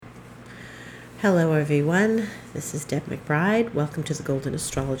Hello, everyone. This is Deb McBride. Welcome to the Golden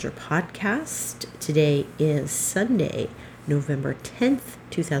Astrologer podcast. Today is Sunday, November 10th,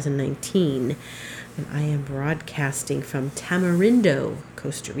 2019, and I am broadcasting from Tamarindo,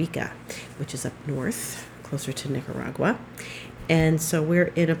 Costa Rica, which is up north, closer to Nicaragua. And so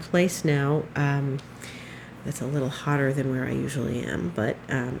we're in a place now that's a little hotter than where I usually am, but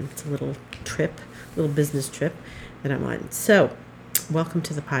it's a little business trip that I'm on. So welcome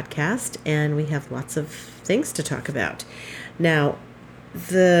to the podcast, and we have lots of things to talk about. Now,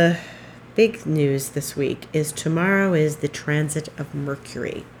 the big news this week is tomorrow is the Transit of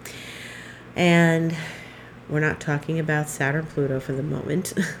Mercury. And we're not talking about Saturn, Pluto for the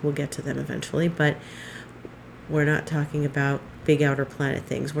moment. We'll get to them eventually, but we're not talking about big outer planet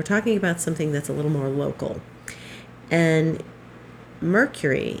things. We're talking about something that's a little more local. And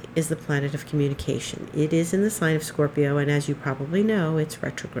Mercury is the planet of communication. It is in the sign of Scorpio, and as you probably know, it's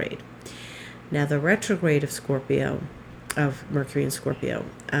retrograde. Now, the retrograde of Mercury in Scorpio,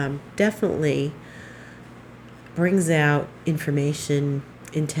 definitely brings out information,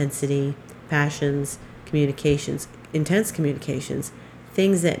 intensity, passions, communications, intense communications,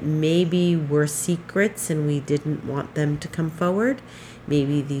 things that maybe were secrets and we didn't want them to come forward.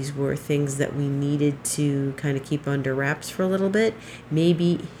 Maybe these were things that we needed to kind of keep under wraps for a little bit.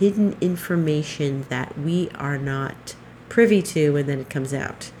 Maybe hidden information that we are not privy to, and then it comes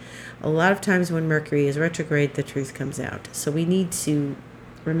out. A lot of times when Mercury is retrograde, the truth comes out. So we need to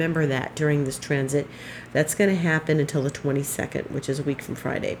remember that during this transit. That's going to happen until the 22nd, which is a week from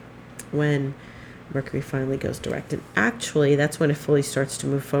Friday, when Mercury finally goes direct. And actually, that's when it fully starts to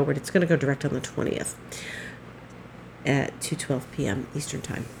move forward. It's going to go direct on the 20th. At 2:12 p.m. Eastern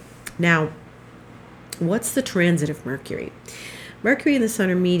Time. Now, what's the transit of Mercury? Mercury and the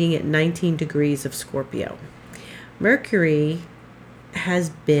Sun are meeting at 19 degrees of Scorpio. Mercury has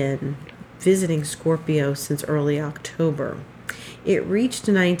been visiting Scorpio since early October. It reached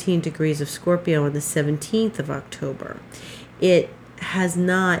 19 degrees of Scorpio on the 17th of October. It has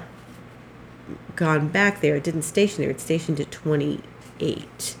not gone back there. It didn't station there. It's stationed at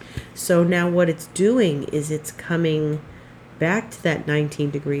 28. So now what it's doing is it's coming back to that 19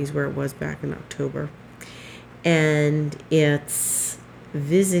 degrees where it was back in October. And it's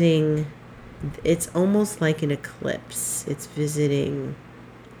visiting, it's almost like an eclipse. It's visiting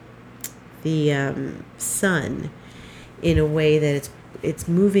the sun in a way that it's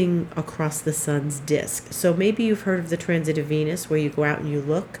moving across the sun's disk. So maybe you've heard of the transit of Venus, where you go out and you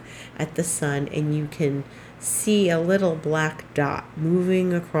look at the sun and you can see a little black dot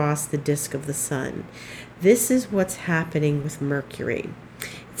moving across the disk of the sun. This is what's happening with Mercury.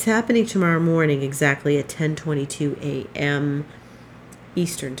 It's happening tomorrow morning exactly at 10:22 a.m.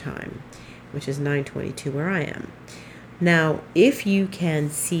 Eastern Time, which is 9:22 where I am. Now, if you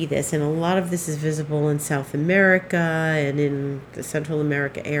can see this, and a lot of this is visible in South America and in the Central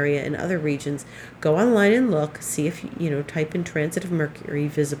America area and other regions, go online and look, see if type in Transit of Mercury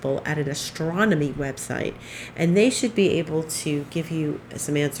visible at an astronomy website, and they should be able to give you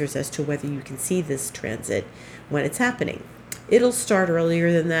some answers as to whether you can see this transit when it's happening. It'll start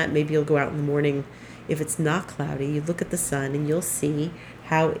earlier than that. Maybe you'll go out in the morning. If it's not cloudy, you look at the sun and you'll see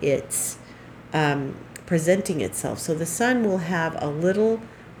how it's presenting itself. So the sun will have a little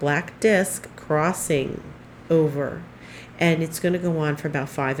black disk crossing over, and it's going to go on for about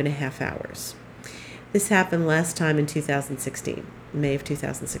 5.5 hours. This happened last time in 2016, May of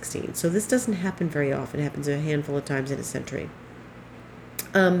 2016. So this doesn't happen very often. It happens a handful of times in a century.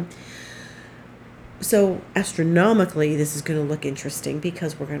 So astronomically, this is going to look interesting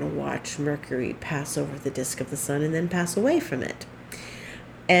because we're going to watch Mercury pass over the disk of the sun and then pass away from it.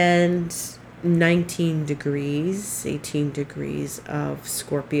 And 19 degrees, 18 degrees of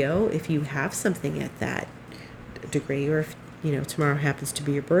Scorpio, if you have something at that degree, or if, tomorrow happens to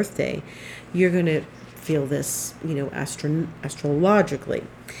be your birthday, you're going to feel this, astrologically.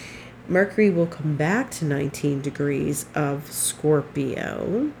 Mercury will come back to 19 degrees of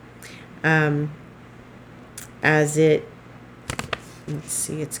Scorpio as it,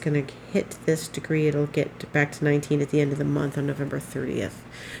 it's going to hit this degree. It'll get back to 19 at the end of the month on November 30th.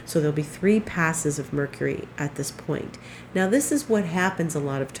 So there'll be 3 passes of Mercury at this point. Now, this is what happens a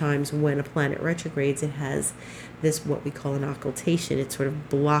lot of times when a planet retrogrades. It has this, what we call an occultation. It sort of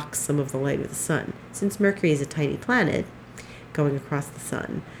blocks some of the light of the sun. Since Mercury is a tiny planet going across the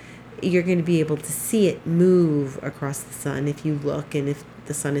sun, you're going to be able to see it move across the sun if you look, and if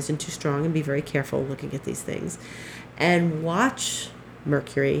the sun isn't too strong, and be very careful looking at these things. And watch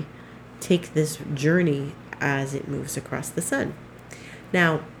Mercury take this journey as it moves across the sun.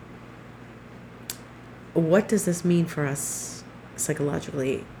 Now, what does this mean for us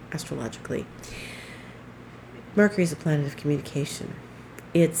psychologically astrologically. Mercury is a planet of communication.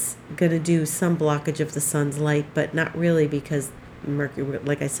 It's going to do some blockage of the sun's light, but not really, because Mercury,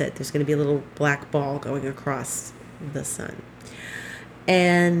 like I said, there's going to be a little black ball going across the sun.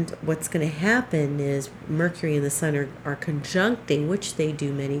 And what's going to happen is Mercury and the sun are conjuncting, which they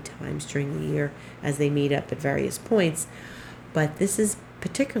do many times during the year as they meet up at various points. But this is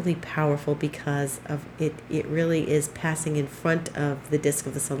particularly powerful because of it. It really is passing in front of the disk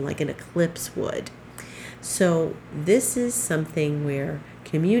of the sun like an eclipse would. So this is something where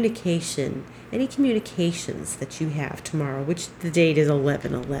communication, any communications that you have tomorrow, which the date is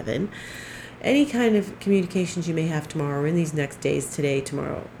 11/11, any kind of communications you may have tomorrow, in these next days, today,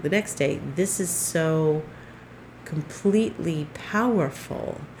 tomorrow, the next day, this is so completely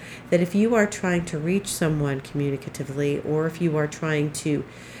powerful that if you are trying to reach someone communicatively, or if you are trying to,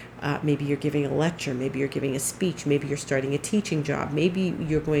 maybe you're giving a lecture, maybe you're giving a speech, maybe you're starting a teaching job, maybe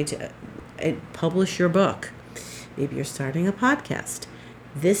you're going to publish your book, maybe you're starting a podcast,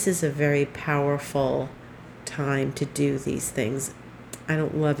 this is a very powerful time to do these things. I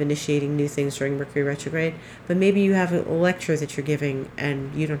don't love initiating new things during Mercury retrograde, but maybe you have a lecture that you're giving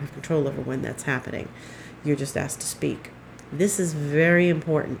and you don't have control over when that's happening. You're just asked to speak. This is very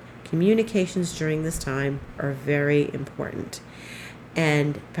important. Communications during this time are very important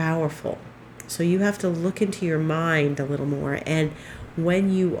and powerful. So you have to look into your mind a little more. And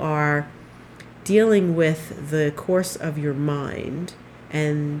when you are dealing with the course of your mind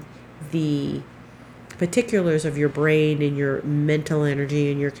and the particulars of your brain and your mental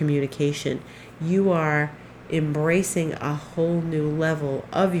energy and your communication, you are embracing a whole new level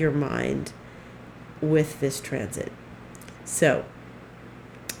of your mind with this transit. So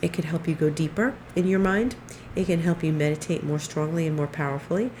it can help you go deeper in your mind. It can help you meditate more strongly and more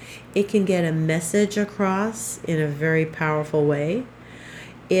powerfully. It can get a message across in a very powerful way.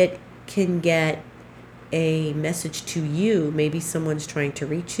 It can get a message to you. Maybe someone's trying to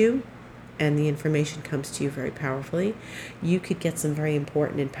reach you and the information comes to you very powerfully. You could get some very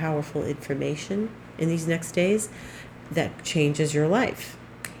important and powerful information in these next days that changes your life.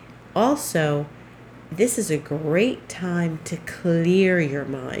 Also, this is a great time to clear your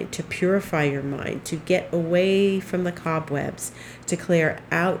mind, to purify your mind, to get away from the cobwebs, to clear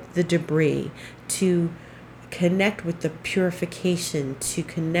out the debris, to connect with the purification, to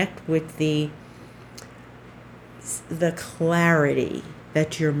connect with the clarity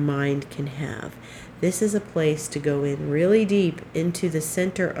that your mind can have. This is a place to go in really deep into the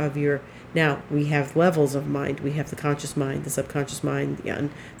center of your. Now, we have levels of mind. We have the conscious mind, the subconscious mind,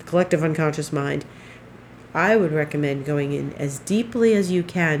 the collective unconscious mind. I would recommend going in as deeply as you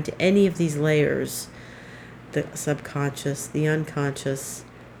can to any of these layers, the subconscious, the unconscious,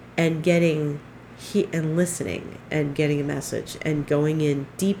 and getting and listening and getting a message and going in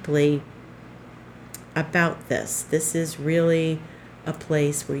deeply about this. This is really a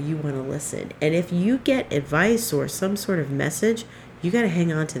place where you want to listen. And if you get advice or some sort of message, you got to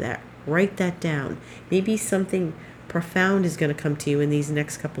hang on to that. Write that down. Maybe something profound is going to come to you in these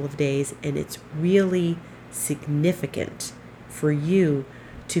next couple of days, and it's really significant for you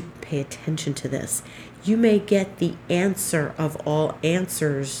to pay attention to this. You may get the answer of all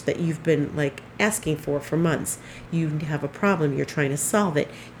answers that you've been asking for months. You have a problem, you're trying to solve it,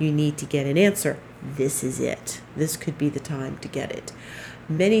 you need to get an answer. This is it. This could be the time to get it.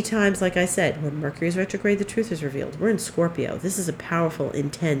 Many times, like I said, when Mercury is retrograde, the truth is revealed. We're in Scorpio. This is a powerful,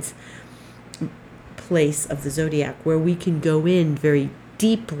 intense place of the zodiac where we can go in very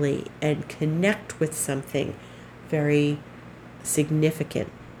deeply and connect with something very significant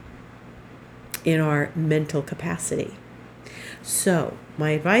in our mental capacity. So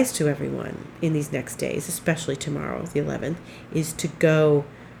my advice to everyone in these next days, especially tomorrow, the 11th, is to go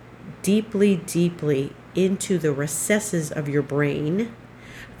deeply, deeply into the recesses of your brain.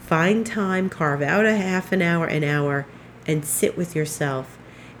 Find time, carve out a half an hour, and sit with yourself.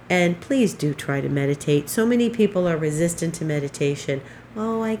 And please do try to meditate. So many people are resistant to meditation.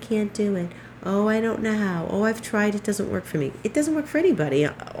 Oh, I can't do it. Oh, I don't know how. Oh, I've tried. It doesn't work for me. It doesn't work for anybody,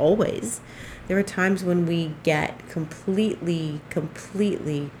 always. There are times when we get completely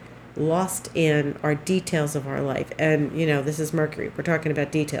lost in our details of our life. And, this is Mercury. We're talking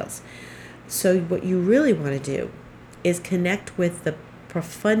about details. So what you really want to do is connect with the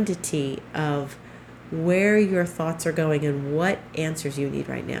profundity of where your thoughts are going and what answers you need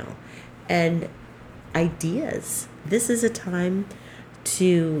right now. And ideas. This is a time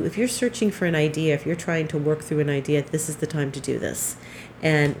to, if you're searching for an idea, if you're trying to work through an idea, this is the time to do this.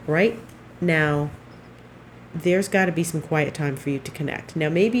 And right now, there's got to be some quiet time for you to connect. Now,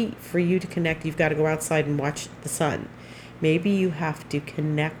 maybe for you to connect, you've got to go outside and watch the sun. Maybe you have to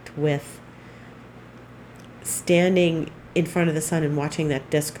connect with standing in front of the sun and watching that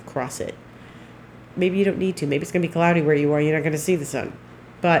disk cross it. Maybe you don't need to. Maybe it's going to be cloudy where you are. You're not going to see the sun.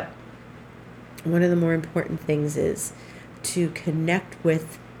 But one of the more important things is to connect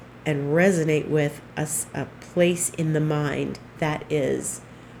with and resonate with a place in the mind that is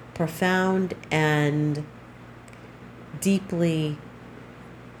profound and deeply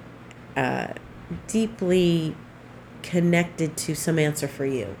deeply connected to some answer for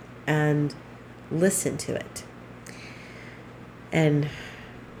you, and listen to it and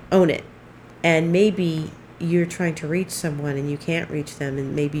own it. And maybe you're trying to reach someone and you can't reach them,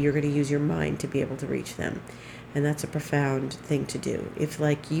 and maybe you're going to use your mind to be able to reach them. And that's a profound thing to do. If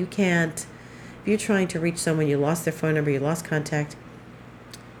you're trying to reach someone, you lost their phone number, you lost contact,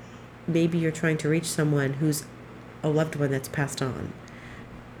 maybe you're trying to reach someone who's a loved one that's passed on.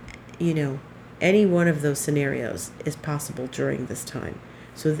 Any one of those scenarios is possible during this time.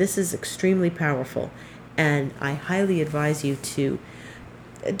 So this is extremely powerful, and I highly advise you to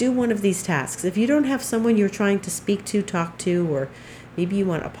do one of these tasks. If you don't have someone you're trying to speak to, talk to, or maybe you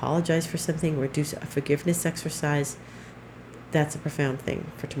want to apologize for something or do a forgiveness exercise, that's a profound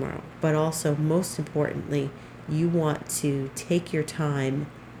thing for tomorrow. But also, most importantly, you want to take your time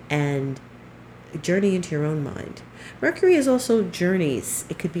and journey into your own mind. Mercury is also journeys.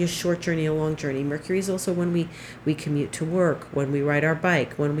 It could be a short journey, a long journey. Mercury is also when we commute to work, when we ride our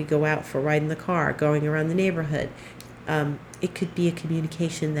bike, when we go out for a ride in the car, going around the neighborhood. It could be a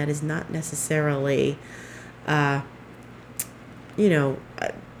communication that is not necessarily, unfamiliar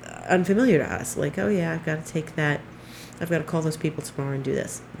to us. Like, oh yeah, I've got to call those people tomorrow and do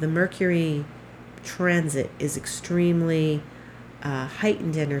this. The Mercury transit is extremely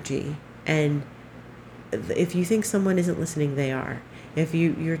heightened energy, and if you think someone isn't listening, they are. If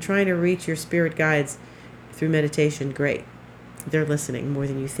you're trying to reach your spirit guides through meditation, great. They're listening more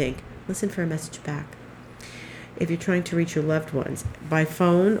than you think. Listen for a message back. If you're trying to reach your loved ones by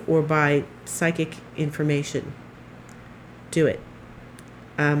phone or by psychic information, do it.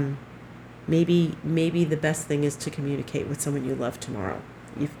 Maybe the best thing is to communicate with someone you love tomorrow.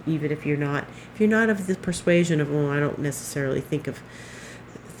 Even if you're not of the persuasion of, I don't necessarily thinking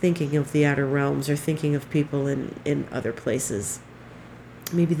of the outer realms or thinking of people in other places.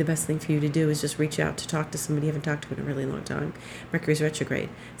 Maybe the best thing for you to do is just reach out to talk to somebody you haven't talked to in a really long time. Mercury's retrograde.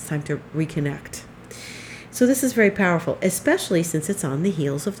 It's time to reconnect. So this is very powerful, especially since it's on the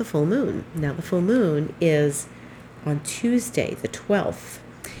heels of the full moon. Now, the full moon is on Tuesday, the 12th,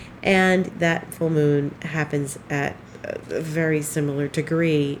 and that full moon happens at a very similar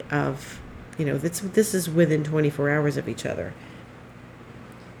degree of, this is within 24 hours of each other.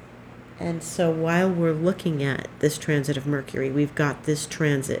 And so while we're looking at this transit of Mercury, we've got this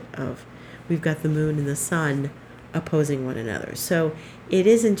we've got the moon and the sun opposing one another. So it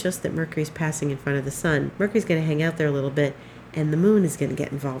isn't just that Mercury's passing in front of the sun. Mercury's going to hang out there a little bit, and the moon is going to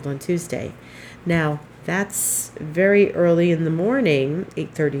get involved on Tuesday. Now, that's very early in the morning,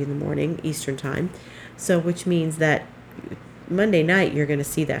 8:30 in the morning, Eastern time. So which means that Monday night, you're going to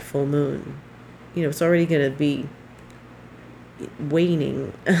see that full moon. It's already going to be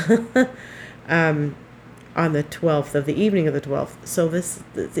waning on the 12th of the evening of the 12th. So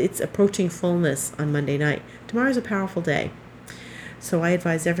it's approaching fullness on Monday night. Tomorrow's a powerful day. So I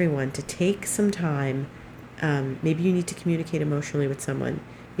advise everyone to take some time. Maybe you need to communicate emotionally with someone.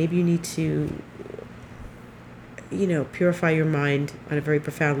 Maybe you need to, purify your mind on a very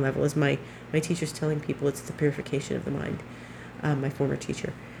profound level. As my teacher's telling people, it's the purification of the mind, my former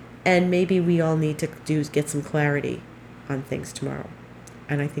teacher. And maybe we all need to do is get some clarity on things tomorrow.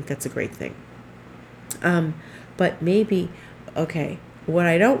 And I think that's a great thing. But maybe, what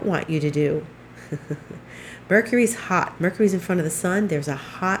I don't want you to do, Mercury's hot. Mercury's in front of the sun. There's a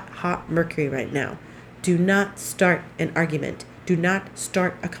hot Mercury right now. Do not start an argument. Do not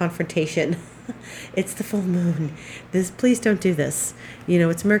start a confrontation. It's the full moon. Please don't do this.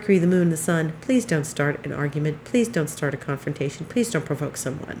 It's Mercury, the moon, the sun. Please don't start an argument. Please don't start a confrontation. Please don't provoke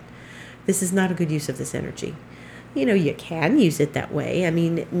someone. This is not a good use of this energy. You can use it that way. I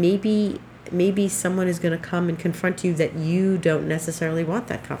mean, maybe someone is going to come and confront you that you don't necessarily want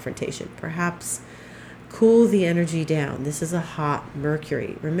that confrontation. Perhaps cool the energy down. This is a hot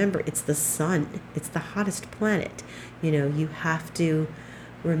Mercury. Remember, it's the sun. It's the hottest planet. You have to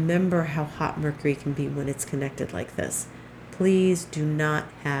remember how hot Mercury can be when it's connected like this. Please do not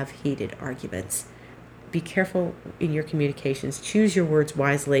have heated arguments. Be careful in your communications. Choose your words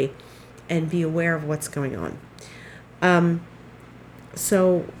wisely and be aware of what's going on.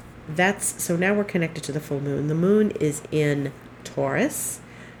 So now we're connected to the full moon. The moon is in Taurus.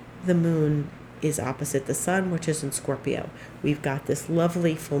 The moon is opposite the sun, which is in Scorpio. We've got this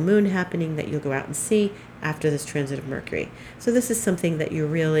lovely full moon happening that you'll go out and see after this transit of Mercury. So this is something that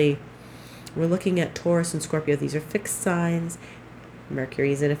we're looking at Taurus and Scorpio. These are fixed signs.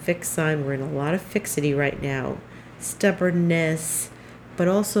 Mercury is in a fixed sign. We're in a lot of fixity right now. Stubbornness, but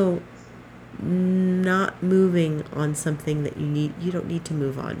also not moving on something that you don't need to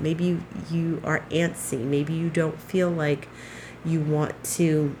move on. Maybe you are antsy. Maybe you don't feel like you want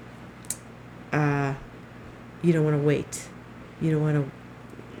to, you don't want to wait. You don't want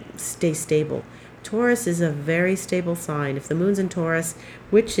to stay stable. Taurus is a very stable sign. If the moon's in Taurus,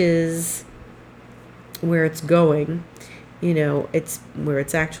 which is where it's going, it's where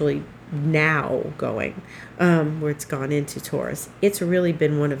it's actually now going, where it's gone into Taurus. It's really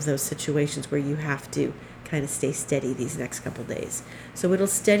been one of those situations where you have to kind of stay steady these next couple days. So it'll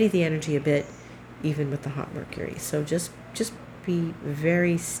steady the energy a bit, even with the hot Mercury. So just be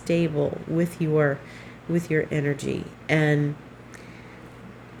very stable with your energy and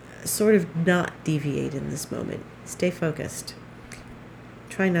sort of not deviate in this moment. Stay focused.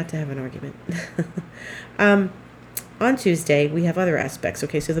 Try not to have an argument. On Tuesday, we have other aspects.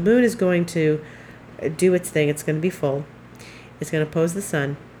 Okay, so the moon is going to do its thing. It's going to be full. It's going to oppose the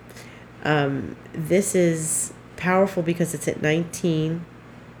sun. This is powerful because it's at 19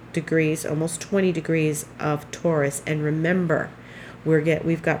 degrees, almost 20 degrees of Taurus. And remember,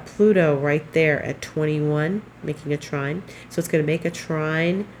 we've got Pluto right there at 21, making a trine. So it's going to make a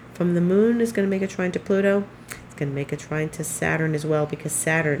trine from the moon. It's going to make a trine to Pluto. It's going to make a trine to Saturn as well, because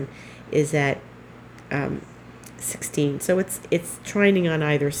Saturn is at 16. So it's trining on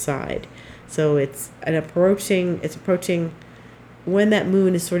either side. So it's approaching when that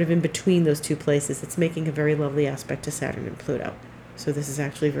moon is sort of in between those two places. It's making a very lovely aspect to Saturn and Pluto. So this is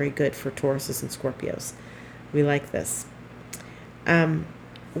actually very good for Tauruses and Scorpios. We like this.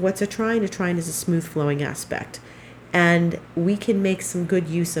 What's a trine? A trine is a smooth flowing aspect. And we can make some good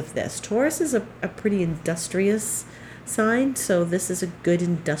use of this. Taurus is a pretty industrious sign, so this is a good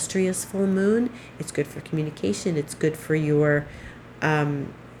industrious full moon. It's good for communication. It's good for your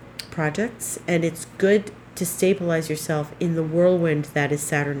projects, and it's good to stabilize yourself in the whirlwind that is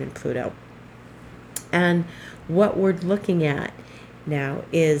Saturn and Pluto. And what we're looking at now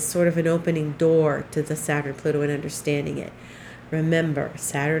is sort of an opening door to the Saturn Pluto and understanding it. Remember,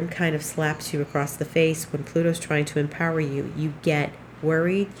 Saturn kind of slaps you across the face. When Pluto's trying to empower you, you get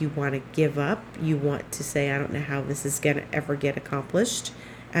worried, you want to give up, you want to say, I don't know how this is going to ever get accomplished,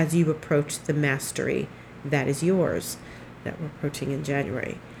 as you approach the mastery that is yours, that we're approaching in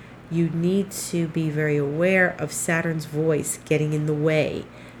January. You need to be very aware of Saturn's voice getting in the way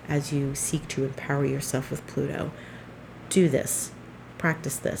as you seek to empower yourself with Pluto. Do this,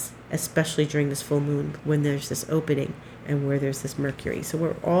 practice this, especially during this full moon when there's this opening and where there's this Mercury. So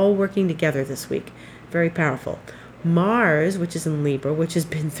we're all working together this week. Very powerful. Mars, which is in Libra, which has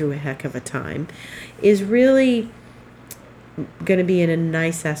been through a heck of a time, is really going to be in a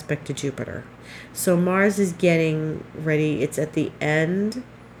nice aspect to Jupiter. So Mars is getting ready. It's at the end.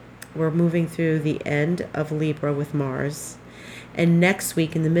 We're moving through the end of Libra with Mars. And next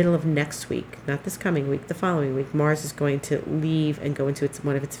week, in the middle of next week, not this coming week, the following week, Mars is going to leave and go into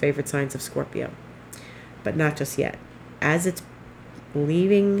one of its favorite signs of Scorpio. But not just yet. As it's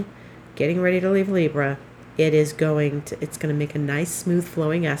leaving, getting ready to leave Libra, it's going to make a nice, smooth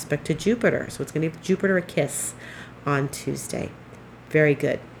flowing aspect to Jupiter. So it's going to give Jupiter a kiss on Tuesday. Very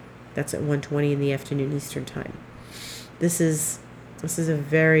good. That's at 1:20 in the afternoon Eastern time. This is a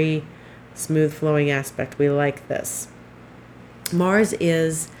very smooth flowing aspect. We like this. Mars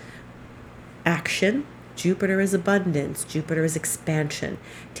is action. Jupiter is abundance. Jupiter is expansion.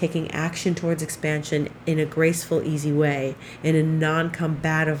 Taking action towards expansion in a graceful, easy way, in a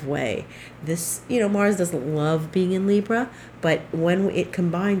non-combative way. This, Mars doesn't love being in Libra, but when it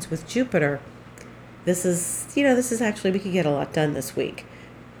combines with Jupiter, this is actually, we could get a lot done this week.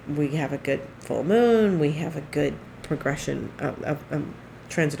 We have a good full moon. We have a good progression of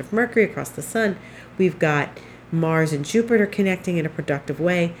transit of Mercury across the sun. We've got Mars and Jupiter connecting in a productive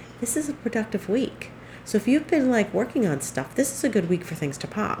way. This is a productive week. So if you've been working on stuff, this is a good week for things to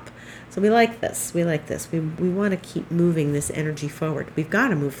pop. So we like this. We want to keep moving this energy forward. We've got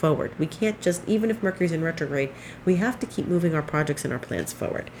to move forward. We can't just, even if Mercury's in retrograde, we have to keep moving our projects and our plans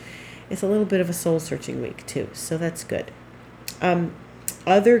forward. It's a little bit of a soul-searching week too, so that's good.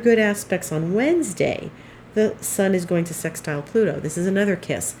 Other good aspects on Wednesday, the sun is going to sextile Pluto. This is another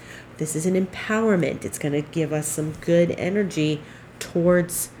kiss. This is an empowerment. It's going to give us some good energy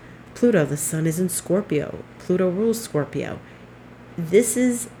towards Pluto. The sun is in Scorpio. Pluto rules Scorpio. This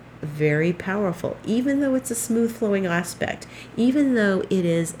is very powerful, even though it's a smooth flowing aspect, even though it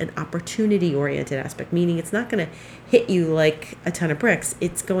is an opportunity oriented aspect, meaning it's not going to hit you like a ton of bricks.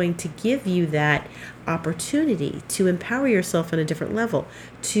 It's going to give you that opportunity to empower yourself on a different level,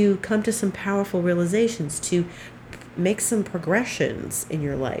 to come to some powerful realizations, to make some progressions in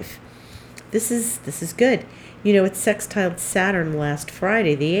your life. This is good. It sextiled Saturn last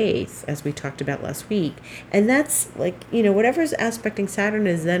Friday, the 8th, as we talked about last week. And that's like, whatever's aspecting Saturn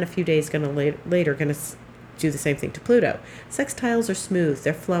is then a few days going to later going to do the same thing to Pluto. Sextiles are smooth.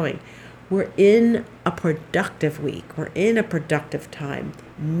 They're flowing. We're in a productive week. We're in a productive time.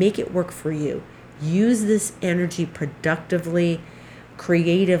 Make it work for you. Use this energy productively,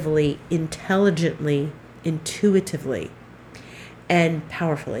 creatively, intelligently, intuitively, and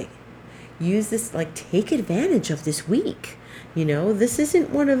powerfully. Use this, take advantage of this week. This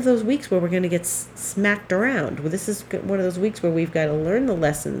isn't one of those weeks where we're going to get smacked around. This is one of those weeks where we've got to learn the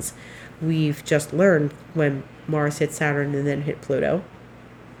lessons we've just learned when Mars hit Saturn and then hit Pluto.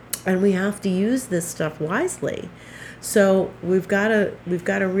 And we have to use this stuff wisely. So we've got to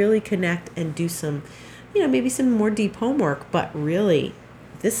really connect and do some, maybe some more deep homework. But really,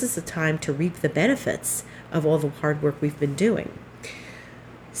 this is the time to reap the benefits of all the hard work we've been doing.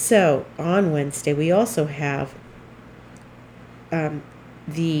 So on Wednesday, we also have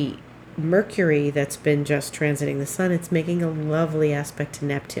the Mercury that's been just transiting the sun. It's making a lovely aspect to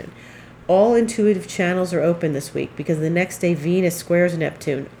Neptune. All intuitive channels are open this week because the next day Venus squares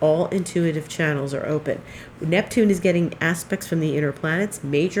Neptune. All intuitive channels are open. Neptune is getting aspects from the inner planets,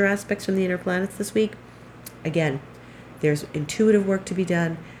 major aspects from the inner planets this week. Again, there's intuitive work to be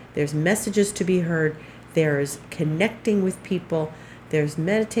done. There's messages to be heard. There's connecting with people. There's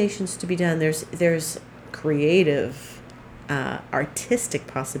meditations to be done. There's creative, artistic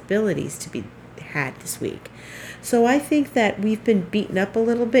possibilities to be had this week. So I think that we've been beaten up a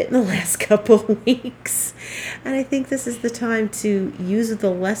little bit in the last couple of weeks. And I think this is the time to use the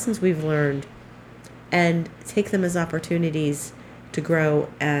lessons we've learned and take them as opportunities to grow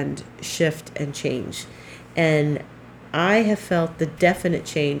and shift and change. And I have felt the definite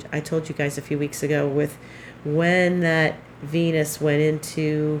change. I told you guys a few weeks ago with when that Venus went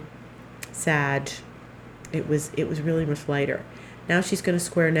into Sag, it was really much lighter. Now she's going to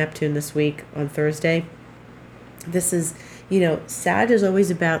square Neptune this week on Thursday. This is, Sag is always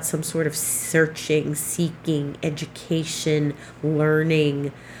about some sort of searching, seeking, education,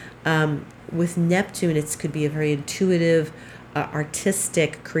 learning. With Neptune, it could be a very intuitive,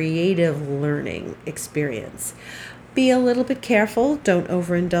 artistic, creative learning experience. Be a little bit careful. Don't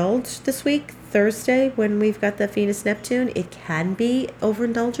overindulge this week. Thursday, when we've got that Venus-Neptune, it can be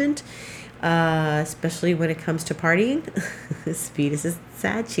overindulgent, especially when it comes to partying. Venus is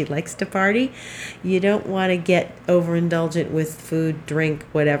sad. She likes to party. You don't want to get overindulgent with food, drink,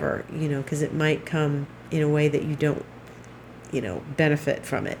 whatever, because it might come in a way that you don't, benefit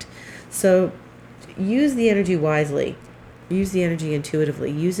from it. So use the energy wisely. Use the energy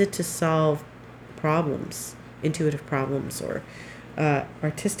intuitively. Use it to solve problems, intuitive problems, or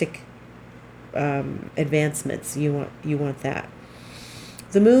artistic advancements. You want that.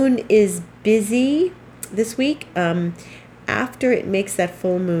 The moon is busy this week. After it makes that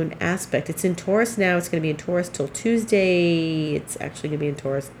full moon aspect, it's in Taurus now. It's going to be in Taurus till Tuesday. It's actually going to be in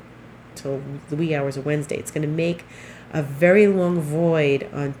Taurus till the wee hours of Wednesday. It's going to make a very long void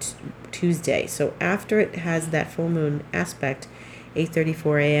on Tuesday. So after it has that full moon aspect,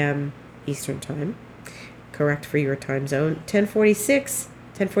 8:34 a.m. Eastern time, correct for your time zone,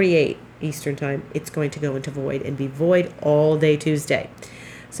 10:48 Eastern time, it's going to go into void and be void all day Tuesday.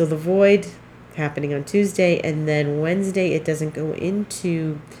 So the void happening on Tuesday, and then Wednesday it doesn't go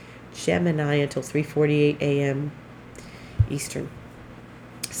into Gemini until 3:48 a.m. Eastern.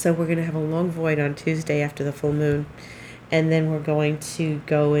 So we're going to have a long void on Tuesday after the full moon, and then we're going to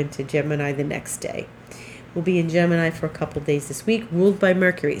go into Gemini the next day. We'll be in Gemini for a couple days this week, ruled by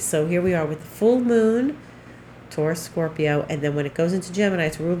Mercury. So here we are with the full moon, Taurus, Scorpio, and then when it goes into Gemini,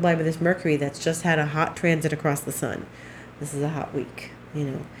 it's ruled by this Mercury that's just had a hot transit across the sun. This is a hot week,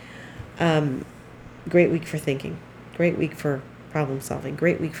 Great week for thinking. Great week for problem solving.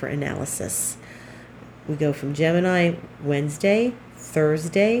 Great week for analysis. We go from Gemini Wednesday,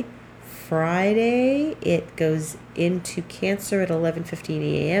 Thursday, Friday. It goes into Cancer at 11:15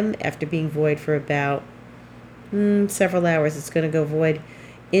 a.m. after being void for about several hours. It's going to go void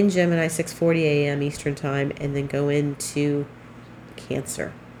in Gemini 6:40 a.m. Eastern time and then go into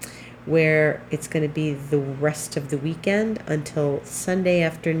Cancer, where it's going to be the rest of the weekend until Sunday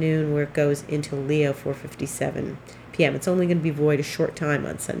afternoon, where it goes into Leo 4:57 p.m. It's only going to be void a short time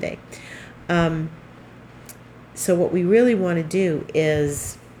on Sunday. So what we really want to do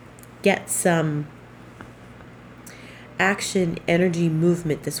is get some action, energy,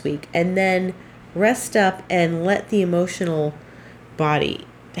 movement this week, and then rest up and let the emotional body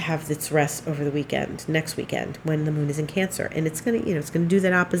have its rest over the weekend, next weekend, when the moon is in Cancer. And it's going to, it's going to do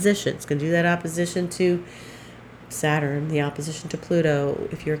that opposition. It's going to do that opposition to Saturn, the opposition to Pluto.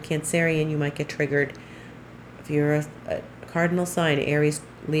 If you're a Cancerian, you might get triggered. If you're a cardinal sign, Aries,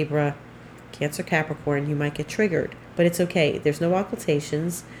 Libra, Cancer, Capricorn, you might get triggered. But it's okay. There's no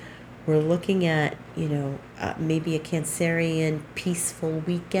occultations. We're looking at, maybe a Cancerian peaceful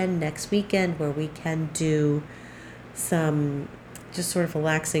weekend next weekend where we can do some just sort of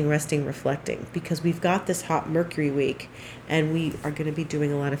relaxing, resting, reflecting, because we've got this hot Mercury week and we are going to be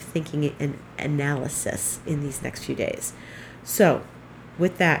doing a lot of thinking and analysis in these next few days. So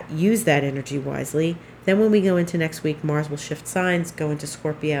with that, use that energy wisely. Then when we go into next week, Mars will shift signs, go into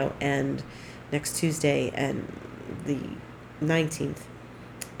Scorpio, and next Tuesday and the 19th.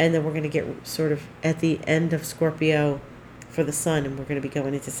 And then we're going to get sort of at the end of Scorpio for the sun, and we're going to be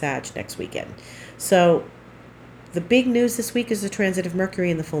going into Sag next weekend. So the big news this week is the transit of Mercury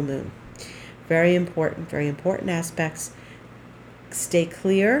and the full moon. Very important aspects. Stay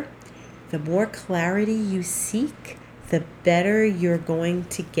clear. The more clarity you seek, the better you're going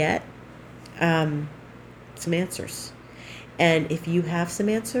to get some answers. And if you have some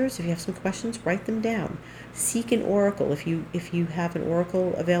answers, if you have some questions, write them down. Seek an oracle. If you have an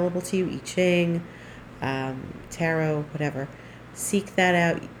oracle available to you, I Ching, tarot, whatever, seek that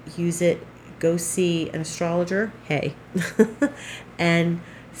out. Use it. Go see an astrologer. Hey, and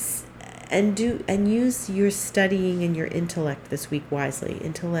use your studying and your intellect this week wisely.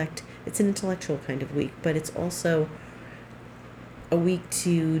 Intellect. It's an intellectual kind of week, but it's also a week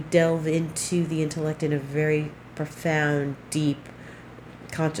to delve into the intellect in a very profound, deep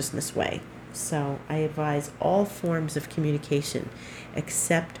consciousness way. So I advise all forms of communication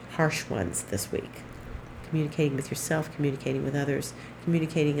except harsh ones this week. Communicating with yourself, communicating with others,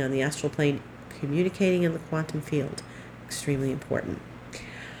 communicating on the astral plane, communicating in the quantum field. Extremely important.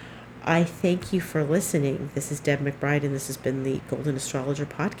 I thank you for listening. This is Deb McBride, and this has been the Golden Astrologer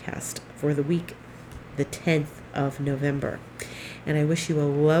podcast for the week, the 10th of November. And I wish you a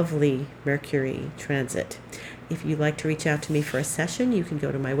lovely Mercury transit. If you'd like to reach out to me for a session, you can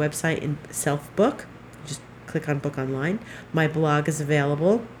go to my website and self-book. Just click on Book Online. My blog is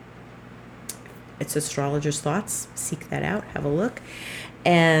available. It's Astrologer's Thoughts. Seek that out. Have a look.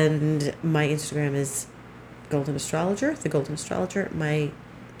 And my Instagram is Golden Astrologer, the Golden Astrologer. My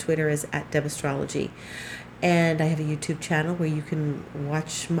Twitter is @DebAstrology. And I have a YouTube channel where you can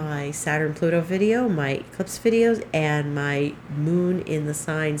watch my Saturn-Pluto video, my eclipse videos, and my moon in the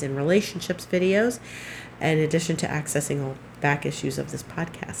signs and relationships videos, in addition to accessing all back issues of this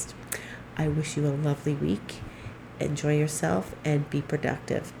podcast. I wish you a lovely week. Enjoy yourself and be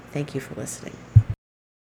productive. Thank you for listening.